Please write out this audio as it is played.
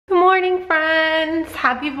morning, friends.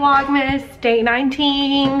 Happy Vlogmas day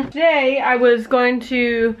 19. Today I was going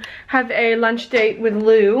to have a lunch date with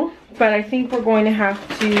Lou, but I think we're going to have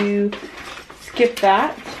to skip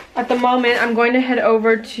that. At the moment, I'm going to head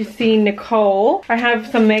over to see Nicole. I have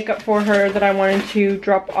some makeup for her that I wanted to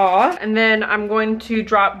drop off, and then I'm going to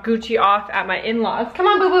drop Gucci off at my in-laws. Come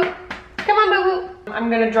on, boo-boo. Come on, boo-boo. I'm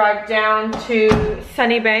gonna drive down to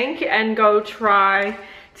Sunnybank and go try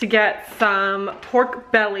to get some pork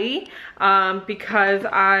belly because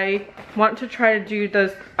I want to try to do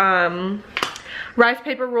those rice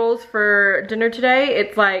paper rolls for dinner today.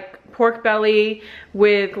 It's like pork belly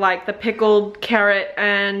with like the pickled carrot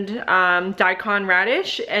and daikon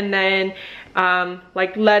radish, and then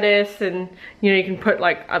like lettuce, and you know, you can put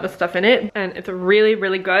like other stuff in it, and it's really,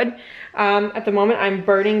 really good. At the moment I'm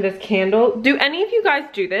burning this candle. Do any of you guys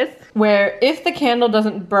do this, where if the candle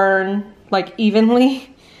doesn't burn like evenly,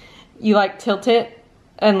 you like tilt it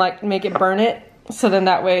and like make it burn it, so then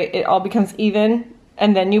that way it all becomes even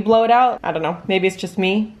and then you blow it out? I don't know, maybe it's just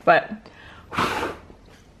me, but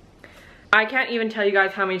I can't even tell you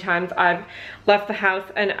guys how many times I've left the house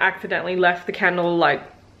and accidentally left the candle like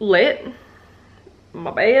lit. My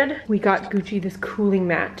bad. We got Gucci this cooling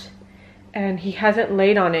mat and he hasn't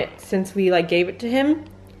laid on it since we like gave it to him.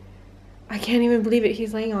 I can't even believe it,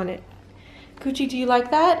 he's laying on it. Gucci, do you like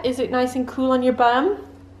that? Is it nice and cool on your bum?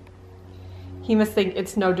 He must think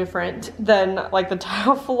it's no different than like the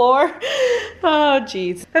tile floor. Oh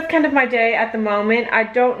geez. That's kind of my day at the moment. I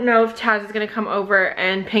don't know if Taz is gonna come over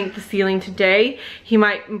and paint the ceiling today. He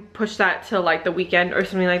might push that till like the weekend or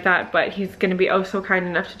something like that, but he's gonna be oh so kind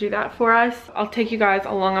enough to do that for us. I'll take you guys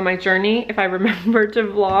along on my journey if I remember to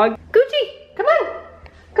vlog. Gucci, come on,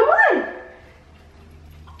 come on.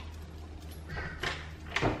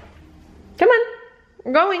 Come on,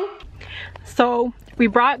 we're going. So we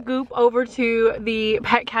brought Goop over to the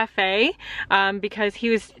pet cafe because he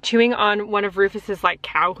was chewing on one of Rufus's like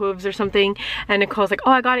cow hooves or something, and Nicole's like,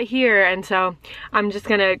 oh, I got it here. And so I'm just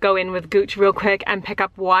gonna go in with Gooch real quick and pick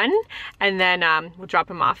up one, and then we'll drop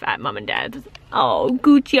him off at mom and dad's. Oh,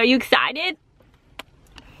 Gucci, are you excited?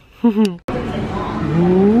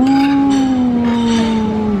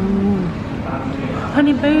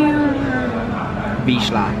 Honey bear.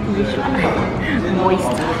 Wischla.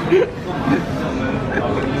 Moist.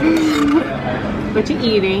 What you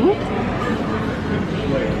eating?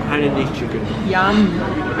 Hainanese chicken. Yum.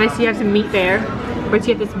 I see you have some meat there. Where'd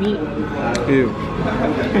you get this meat? Ew.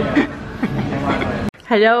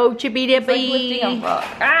 Hello, Chippy Dippy. It's like lifting a rock.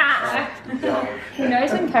 Ah! You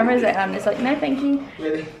notice when cameras are on, it's like, no thank you.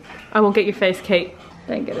 I won't get your face, Kate.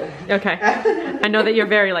 Don't get it. Okay. I know that you're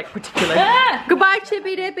very like particular. Ah! Goodbye,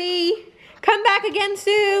 Chippy Dippy. Come back again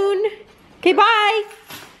soon. Okay, bye.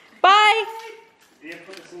 Bye. Did you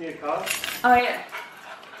put this in your car? Oh yeah.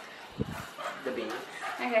 The bean.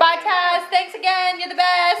 Okay. Bye, Taz. Thanks again. You're the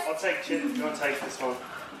best. I'll take Chip. I'll take this one.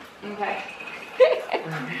 Okay.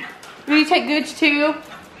 Will you take Gooch too?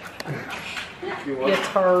 If you want.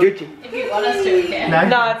 Gucci. If you want us to, we can.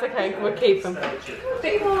 No, it's okay. We'll keep him.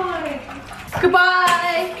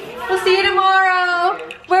 Goodbye. We'll see you tomorrow,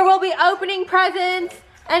 where we'll be opening presents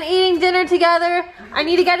and eating dinner together. I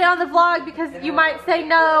need to get it on the vlog because you might say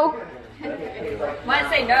no. Might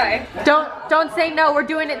say no. Don't say no. We're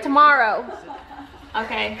doing it tomorrow.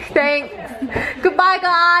 Okay. Thanks. Goodbye,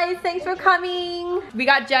 guys. Thanks for coming. We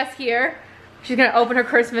got Jess here. She's gonna open her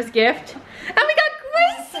Christmas gift, and we got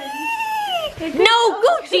Gracie. No,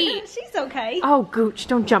 Gucci. She's okay. Oh, Gooch,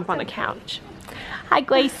 don't jump on the couch. Hi,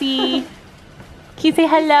 Gracie. Can you say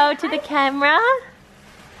hello to the camera?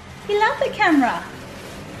 You love the camera.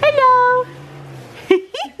 Hello.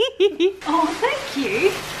 Oh, thank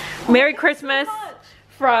you. Merry Christmas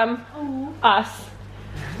from us.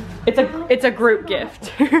 It's a group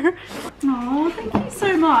gift. Oh, thank you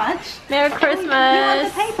so much. Merry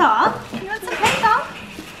Christmas. You want the paper? You want some paper?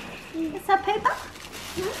 Is that paper?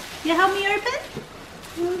 You help me open?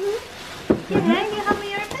 Yeah, you help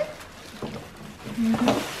me open?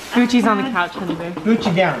 Gucci's on the couch, honey bear.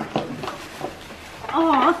 Gucci down.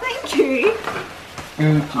 Oh, thank you.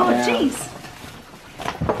 Gucci Oh, down. jeez. Oh,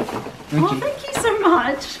 Gucci. thank you so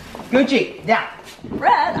much. Gucci down.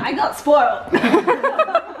 Brad, I got spoiled.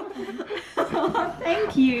 Oh,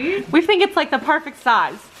 thank you. We think it's like the perfect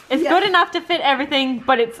size. It's good enough to fit everything,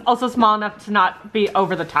 but it's also small enough to not be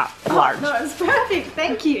over the top large. No, it's perfect.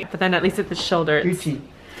 Thank you. But then at least at the shoulder, it's... Gucci.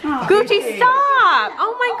 Oh, Gucci, stop!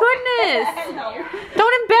 Oh my goodness!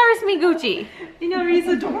 Don't embarrass me, Gucci. you know, he's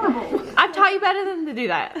adorable. I've taught you better than to do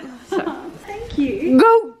that. So. Thank you.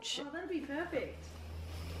 Gooch! Oh, that'd be perfect.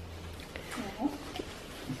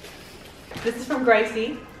 This is from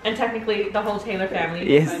Gracie. and technically the whole Taylor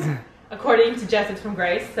family. Yes. But according to Jess, it's from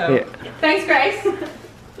Grace. So Yeah. thanks, Grace.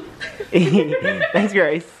 Thanks,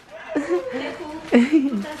 Grace. Careful. Put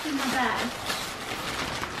that in my bag.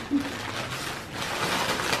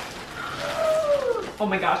 Oh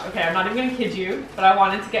my gosh, okay, I'm not even gonna kid you, but I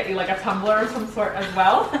wanted to get you like a tumbler of some sort as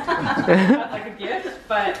well. As like a gift,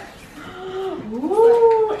 but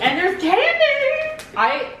ooh, and there's candy!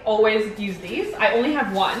 I always use these. I only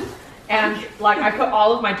have one. And like I put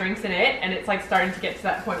all of my drinks in it, and it's like starting to get to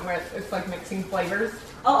that point where it's like mixing flavors.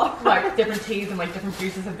 Oh, Like different teas and like different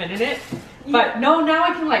juices have been in it. But no, now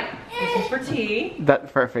I can like, this is for tea.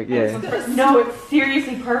 That's perfect, yeah. No, it's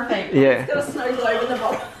seriously perfect. Yeah. got a snow globe in the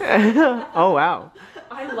bottom. Oh, wow.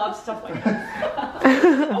 I love stuff like that.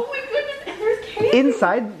 Oh my goodness, and there's candy.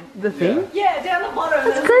 Inside the thing? Yeah, down the bottom.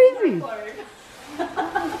 That's there's a crazy. snow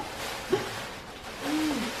globe.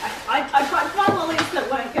 I tried to buy lollies that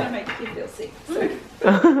weren't going to make you feel sick.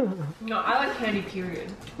 So. No, I like candy,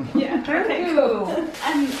 period. Yeah, okay, Ooh. cool.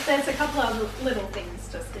 And there's a couple of little things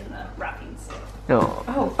just in the wrappings. Oh.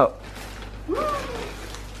 Oh. Oh.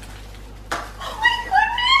 Oh my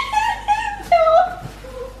goodness!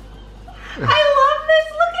 I love this,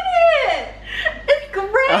 look at it! It's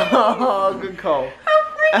great! Oh, good call. How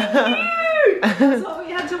freaking cute! That's what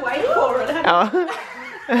we had to wait for. It had Oh.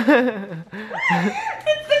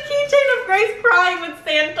 It's the keychain of Grace crying with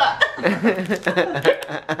Santa.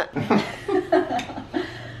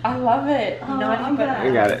 I love it. Oh, Naughty I'm but glad.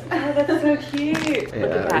 I got it. Oh, that's so cute. Look Yeah,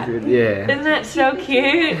 at that. good. Yeah. Isn't that so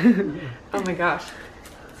cute? Oh my gosh.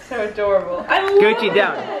 So adorable. I love Gucci it.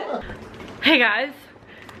 down. Hey guys.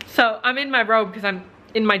 So I'm in my robe because I'm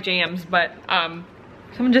in my jams, but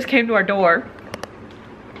someone just came to our door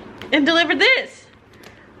and delivered this.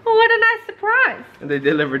 Oh, what a nice surprise. They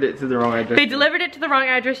delivered it to the wrong address. They delivered it to the wrong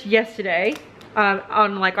address yesterday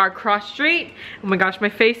on like our cross street. Oh my gosh, my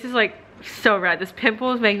face is like so red. This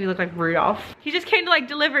pimple is making me look like Rudolph. He just came to like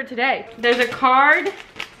deliver it today. There's a card,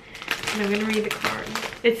 and I'm gonna read the card.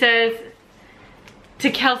 It says, to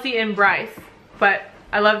Kelsey and Bryce, but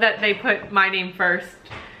I love that they put my name first,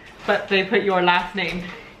 but they put your last name.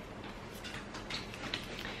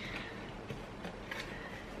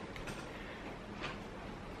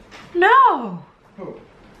 No!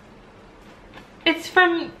 It's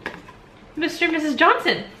from Mr. and Mrs.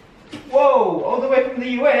 Johnson. Whoa, all the way from the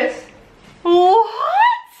US? What?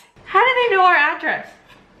 How do they know our address?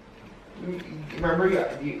 Remember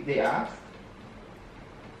they asked?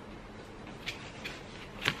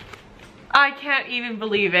 I can't even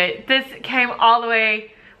believe it. This came all the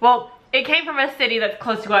way, well, it came from a city that's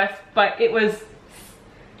close to us, but it was,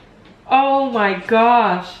 oh my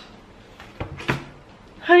gosh.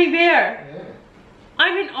 Honey Bear, Yeah.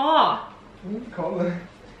 I'm in awe. Call her.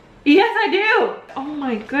 Yes, I do. Oh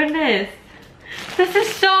my goodness. This is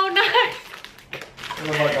so nice.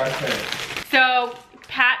 What about godparents? So,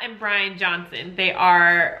 Pat and Brian Johnson, they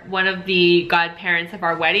are one of the godparents of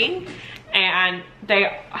our wedding, and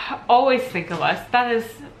they always think of us. That is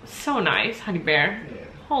so nice, Honey Bear. Yeah.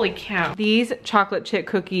 Holy cow. These chocolate chip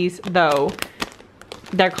cookies, though,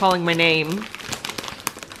 they're calling my name.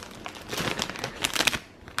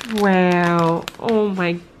 Wow. Oh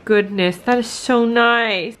my goodness. That is so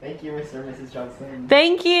nice. Thank you, Mr. and Mrs. Johnson.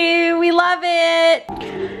 Thank you. We love it.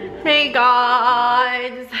 Hey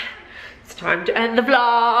guys. It's time to end the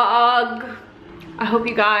vlog. I hope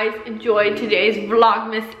you guys enjoyed today's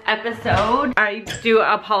Vlogmas episode. I do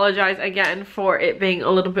apologize again for it being a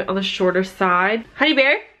little bit on the shorter side. Honey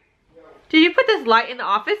Bear, did you put this light in the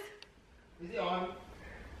office? Is it on?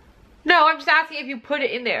 No, I'm just asking if you put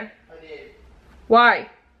it in there. I did. Why?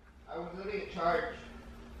 I was letting it charge.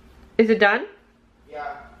 Is it done?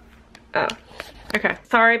 Yeah. Oh, okay.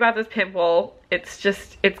 Sorry about this pimple. It's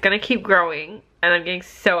just, it's gonna keep growing and I'm getting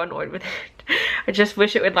so annoyed with it. I just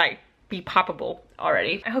wish it would like be poppable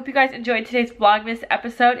already. I hope you guys enjoyed today's Vlogmas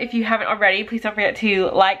episode. If you haven't already, please don't forget to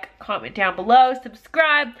like, comment down below,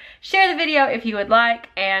 subscribe, share the video if you would like,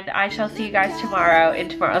 and I shall see you guys tomorrow in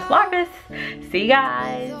tomorrow's Vlogmas. See you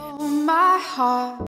guys.